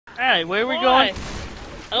Alright, where are we Why? going?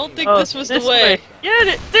 I don't think this was the way.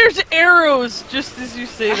 Yeah, there's arrows just as you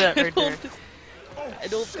say that right there. I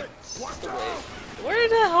don't think this is the way. Where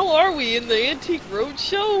the hell are we? In the Antique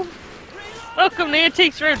Roadshow? Welcome to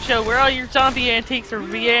Antiques Roadshow, where all your zombie antiques are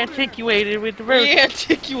re-antiquated with the road.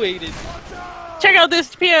 Re-antiquated. Check out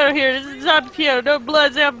this piano here. This is zombie piano. No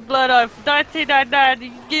blood, zombie blood off. 1999.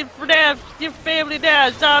 You can get it for now. Your family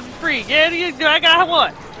now. Zombie free. Yeah, I got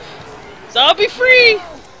one. Zombie free.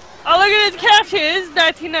 Oh, look at this couch here. This is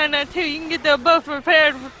 1999 too. You can get them both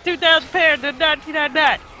repaired for 2,000 pairs to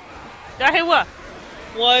 1999. I hear what?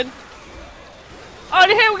 One. Oh,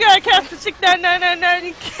 here we got a couch for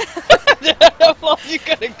 6,999. How long you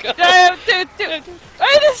gonna go?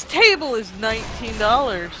 Hey, this table is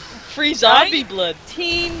 $19. Free zombie blood.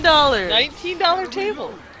 $19. $19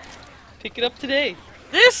 table. Pick it up today.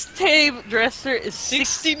 This table dresser is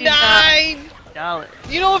 $69.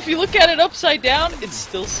 You know, if you look at it upside down, it's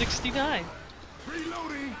still $69.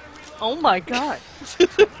 Oh my god.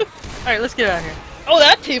 Alright, let's get out of here. Oh,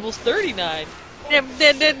 that table's $39. Yeah, but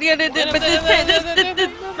this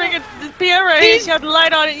freaking piano right here, got the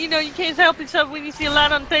light on it. You know, you can't help yourself when you see a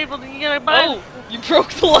light on the table, then you gotta buy it. Oh, you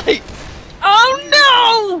broke the light. Oh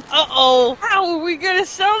no! Uh-oh. How are we gonna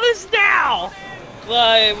sell this now?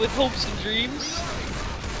 Why, with hopes and dreams?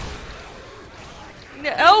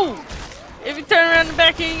 Oh! If you turn around the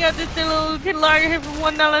back here, you got this little kid lager here for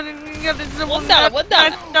 $1, and you got this little $1, $1.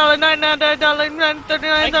 $99,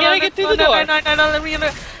 I can't get through the door.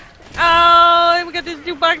 Oh, and we got this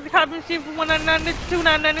jukebox, the copy machine for $1.99,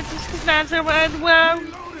 $2.99,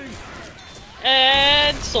 $6.97,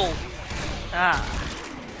 and sold. Ah.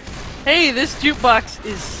 Hey, this jukebox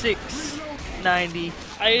is $6.90.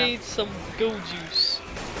 I need some go juice.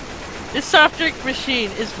 This soft drink machine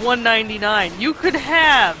is $1.99. You could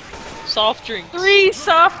have soft drinks. 3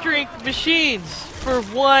 soft drink machines for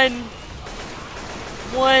one.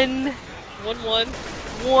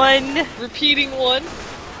 Repeating one.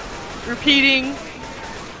 Repeating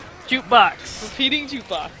jukebox. Repeating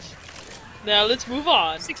jukebox. Now let's move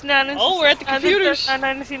on. $6.99. Oh, we're at the computers.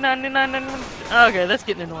 $9.99. Okay, that's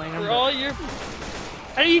getting annoying. For all your.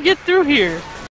 How do you get through here?